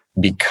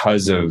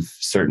because of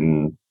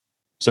certain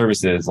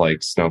services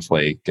like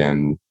Snowflake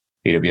and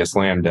AWS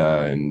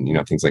Lambda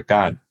and things like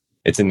that,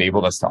 it's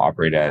enabled us to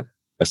operate at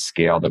a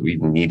scale that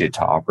we've needed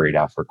to operate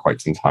at for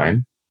quite some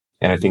time.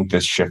 And I think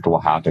this shift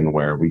will happen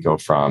where we go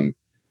from,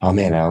 oh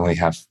man, I only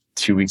have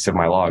 2 weeks of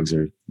my logs,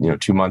 or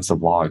 2 months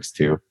of logs,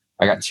 to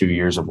I got 2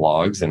 years of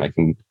logs, and I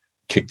can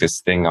kick this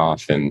thing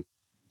off and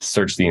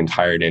search the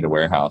entire data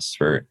warehouse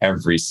for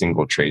every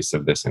single trace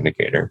of this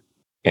indicator.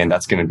 And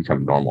that's going to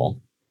become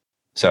normal.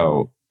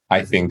 So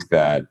I think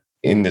that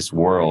in this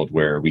world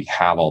where we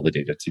have all the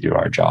data to do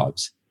our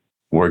jobs,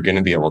 we're going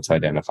to be able to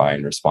identify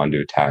and respond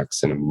to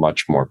attacks in a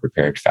much more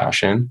prepared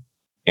fashion.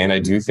 And I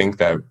do think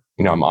that,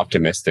 I'm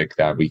optimistic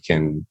that we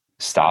can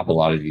stop a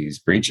lot of these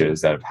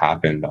breaches that have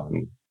happened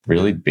on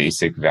really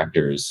basic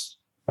vectors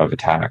of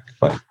attack.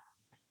 But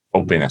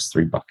open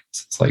S3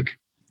 buckets. It's like,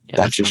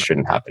 that just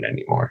shouldn't happen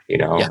anymore,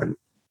 Yeah. And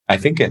I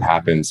think it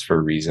happens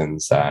for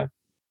reasons that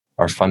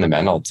are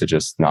fundamental to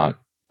just not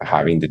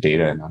having the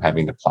data and not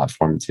having the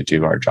platform to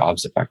do our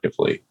jobs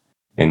effectively.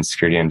 And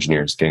security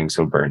engineers getting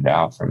so burned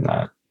out from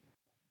that.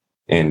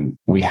 And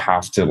we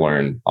have to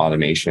learn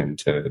automation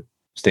to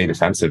stay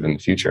defensive in the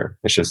future.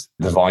 It's just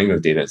the volume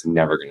of data is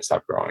never going to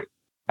stop growing.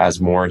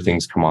 As more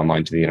things come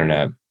online to the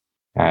internet,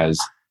 as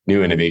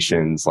new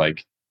innovations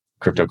like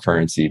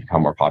cryptocurrency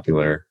become more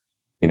popular,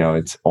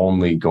 it's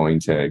only going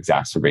to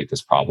exacerbate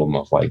this problem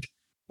of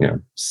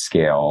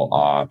scale,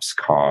 ops,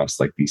 cost,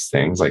 like these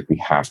things. Like we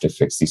have to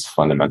fix these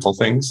fundamental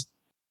things.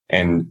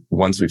 And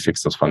once we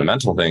fix those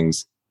fundamental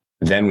things,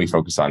 then we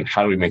focus on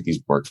how do we make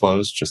these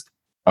workflows just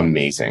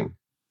amazing?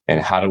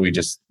 And how do we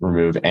just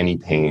remove any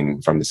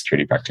pain from the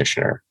security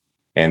practitioner?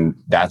 And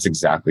that's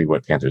exactly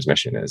what Panther's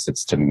mission is.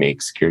 It's to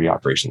make security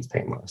operations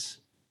painless.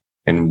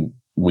 And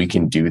we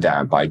can do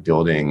that by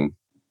building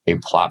a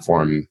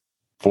platform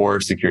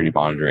for security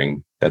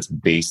monitoring that's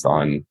based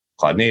on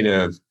cloud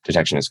native,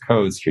 detection as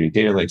code, security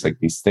data lakes, like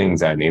these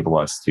things that enable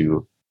us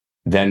to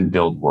then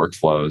build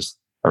workflows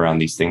around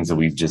these things that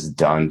we've just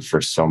done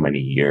for so many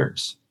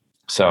years.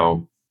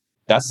 So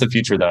that's the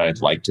future that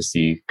I'd like to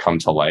see come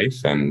to life.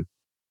 And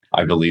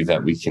I believe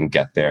that we can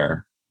get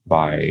there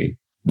by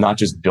not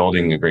just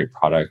building a great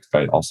product,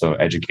 but also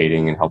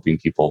educating and helping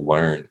people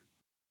learn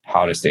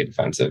how to stay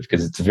defensive,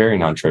 because it's very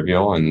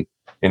non-trivial. And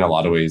in a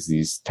lot of ways,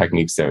 these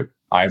techniques that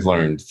I've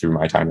learned through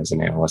my time as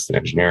an analyst and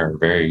engineer are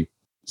very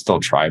still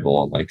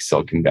tribal, like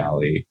Silicon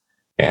Valley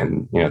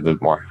and, the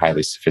more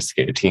highly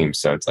sophisticated teams.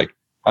 So it's like,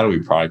 how do we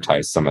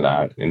productize some of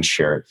that and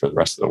share it for the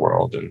rest of the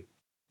world? And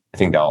I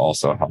think that'll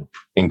also help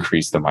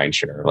increase the mind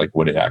share, like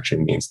what it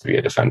actually means to be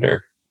a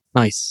defender.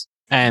 Nice.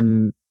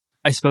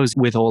 I suppose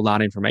with all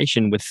that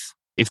information,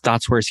 if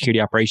that's where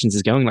security operations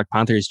is going, like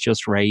Panther's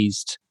just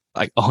raised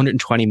like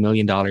 $120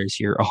 million.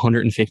 You're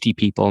 150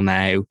 people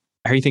now.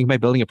 How are you thinking about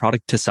building a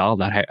product to solve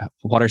that?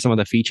 What are some of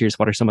the features?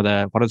 What are some of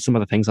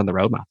the things on the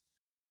roadmap?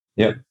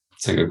 Yeah,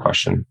 it's a good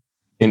question.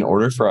 In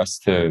order for us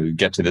to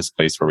get to this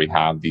place where we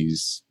have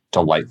these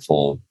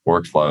delightful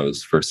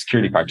workflows for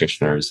security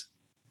practitioners,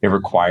 it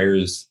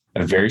requires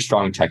a very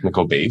strong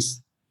technical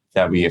base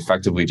that we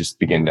effectively just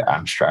begin to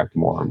abstract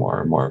more and more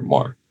and more and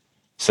more.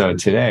 So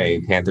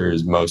today, Panther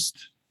is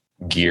most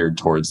geared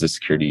towards the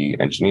security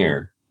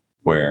engineer,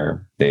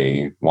 where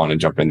they want to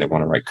jump in, they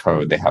want to write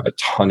code, they have a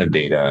ton of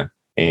data,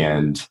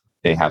 and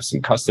they have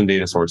some custom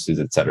data sources,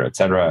 et cetera, et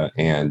cetera.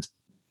 And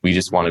we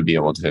just want to be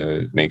able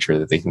to make sure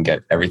that they can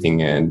get everything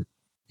in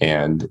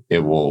and it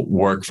will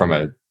work from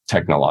a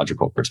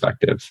technological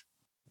perspective.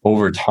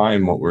 Over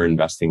time, what we're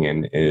investing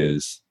in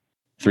is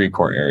 3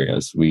 core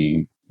areas.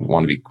 We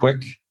want to be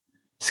quick,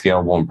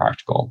 scalable, and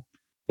practical.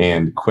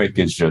 And quick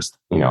is just,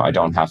 I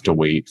don't have to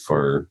wait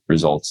for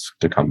results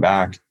to come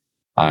back.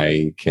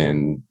 I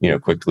can,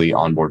 quickly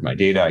onboard my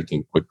data. I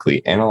can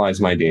quickly analyze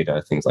my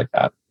data, things like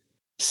that.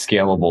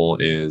 Scalable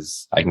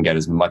is I can get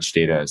as much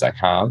data as I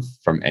have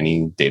from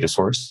any data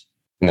source.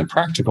 And then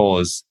practical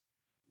is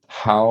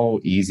how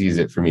easy is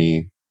it for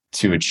me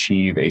to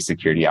achieve a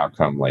security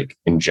outcome, like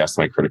ingest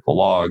my critical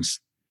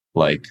logs,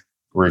 like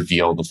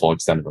reveal the full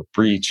extent of a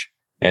breach.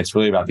 And it's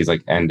really about these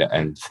like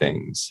end-to-end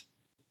things.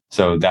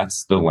 So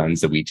that's the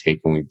lens that we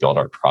take when we build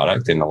our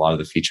product. And a lot of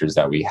the features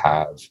that we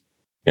have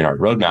in our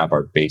roadmap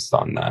are based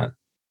on that.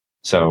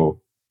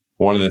 So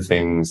one of the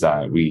things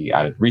that we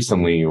added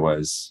recently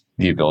was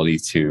the ability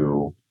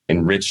to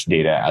enrich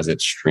data as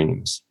it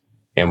streams.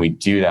 And we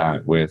do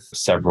that with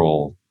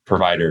several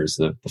providers,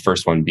 the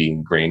first one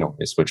being Gray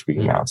Noise, which we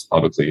announced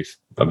publicly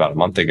about a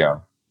month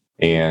ago.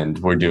 And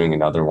we're doing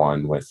another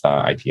one with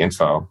IP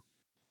Info.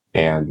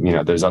 And,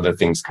 there's other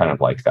things kind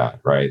of like that,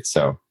 right?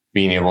 So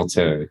being able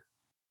to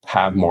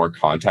have more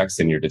context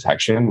in your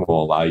detection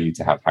will allow you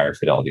to have higher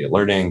fidelity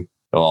alerting.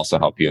 It'll also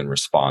help you in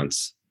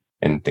response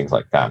and things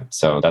like that.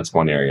 So that's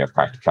one area of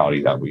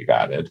practicality that we've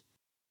added.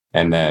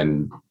 And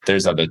then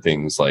there's other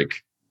things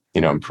like,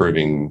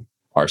 improving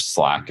our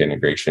Slack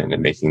integration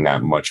and making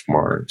that much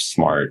more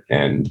smart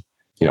and,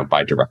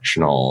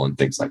 bidirectional and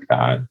things like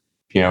that.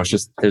 It's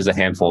just, there's a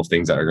handful of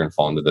things that are going to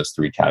fall into those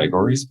 3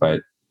 categories.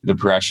 But the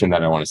progression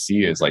that I want to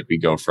see is like we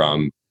go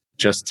from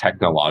just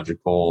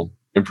technological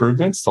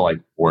improvements to like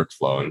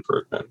workflow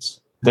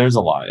improvements. There's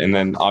a lot. And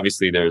then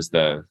obviously there's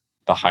the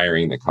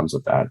hiring that comes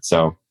with that.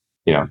 So,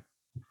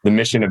 the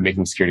mission of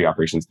making security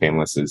operations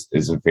painless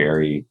is a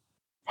very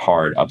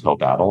hard uphill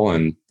battle.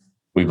 And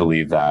we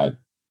believe that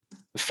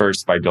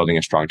first, by building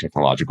a strong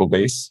technological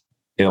base,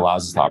 it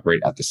allows us to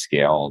operate at the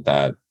scale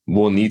that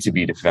we'll need to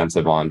be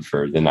defensive on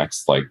for the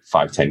next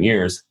 5-10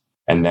 years.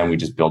 And then we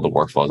just build the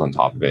workflows on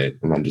top of it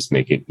and then just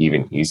make it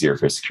even easier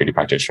for security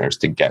practitioners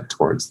to get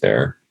towards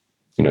their,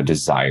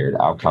 desired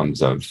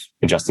outcomes of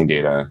ingesting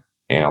data,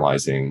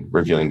 analyzing,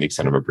 revealing the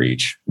extent of a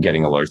breach,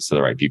 getting alerts to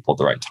the right people at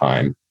the right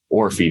time,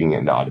 or feeding it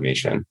into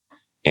automation,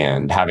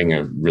 and having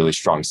a really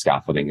strong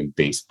scaffolding and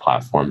base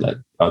platform that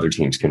other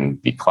teams can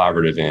be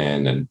collaborative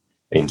in and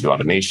into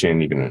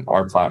automation, even in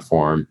our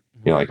platform.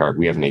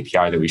 we have an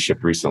API that we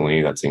shipped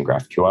recently that's in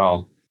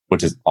GraphQL,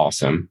 which is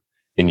awesome.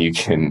 And you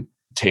can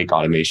take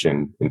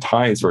automation in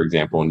Tines, for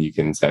example, and you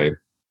can say, I'm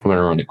going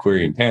to run a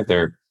query in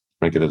Panther,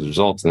 I'm going to get those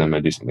results, and then I'm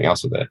going to do something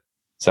else with it.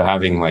 So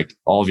having like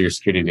all of your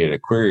security data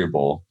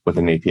queryable with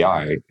an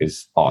API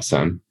is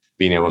awesome.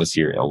 Being able to see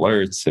your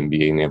alerts and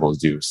being able to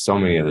do so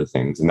many other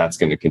things. And that's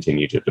going to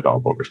continue to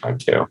develop over time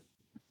too.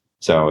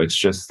 So it's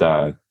just,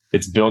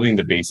 it's building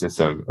the basis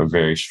of a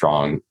very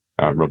strong,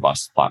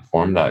 robust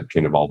platform that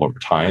can evolve over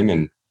time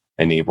and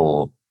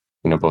enable,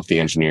 both the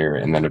engineer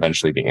and then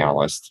eventually the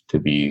analyst to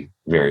be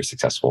very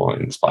successful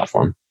in this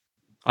platform.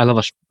 I love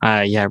it.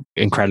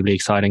 Incredibly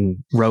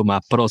exciting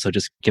roadmap, but also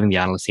just giving the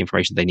analysts the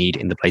information they need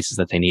in the places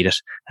that they need it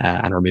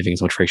and removing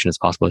as much friction as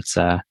possible. It's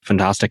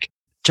fantastic.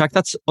 Jack,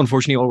 that's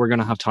unfortunately all we're going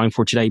to have time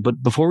for today.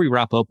 But before we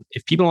wrap up,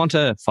 if people want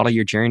to follow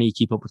your journey,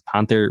 keep up with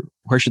Panther,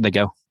 where should they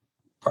go?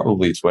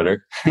 Probably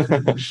Twitter.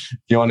 If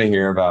you want to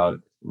hear about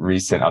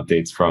recent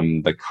updates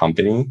from the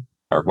company,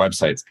 our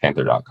website's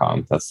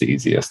panther.com. That's the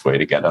easiest way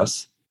to get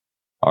us.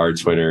 Our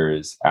Twitter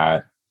is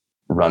at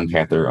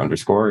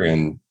runpanther_,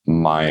 and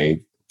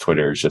my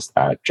Twitter is just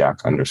at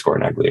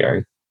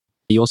Jack_Naglieri.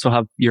 You also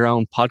have your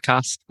own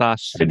podcast that...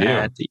 I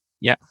do.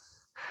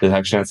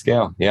 Detection at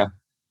Scale. Yeah.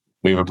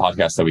 We have a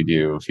podcast that we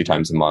do a few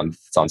times a month.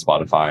 It's on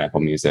Spotify,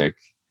 Apple Music,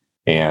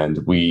 and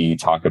we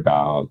talk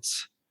about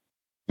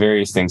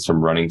various things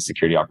from running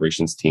security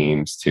operations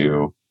teams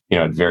to,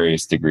 at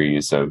various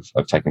degrees of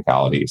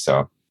technicality.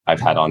 So I've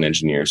had on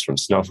engineers from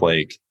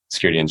Snowflake,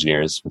 security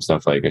engineers from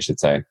Snowflake, I should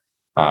say.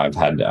 I've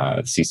had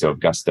CISO of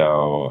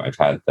Gusto. I've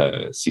had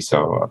the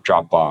CISO of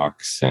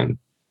Dropbox. And,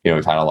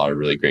 we've had a lot of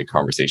really great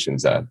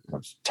conversations that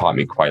have taught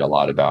me quite a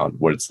lot about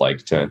what it's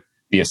like to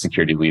be a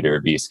security leader,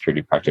 be a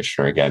security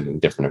practitioner, again, in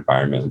different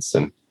environments,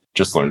 and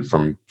just learn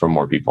from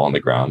more people on the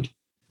ground.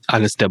 I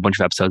listened to a bunch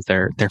of episodes.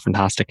 They're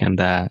fantastic. And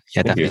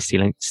definitely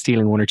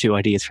stealing one or two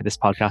ideas for this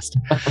podcast.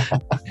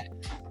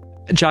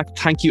 Jack,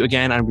 thank you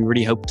again. And we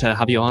really hope to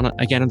have you on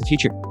again in the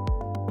future.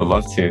 I'd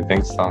love to.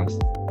 Thanks, Thomas.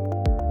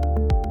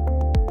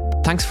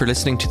 Thanks for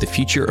listening to the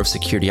Future of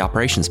Security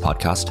Operations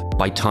podcast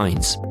by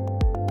Tines.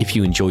 If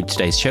you enjoyed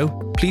today's show,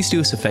 please do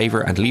us a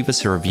favor and leave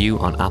us a review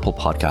on Apple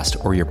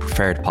Podcast or your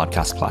preferred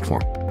podcast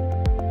platform.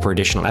 For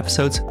additional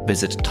episodes,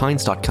 visit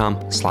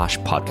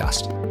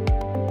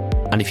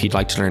tines.com/podcast. And if you'd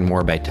like to learn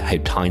more about how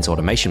Tines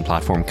automation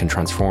platform can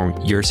transform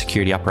your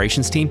security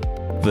operations team,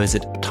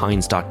 visit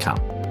tines.com.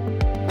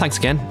 Thanks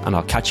again, and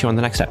I'll catch you on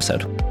the next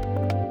episode.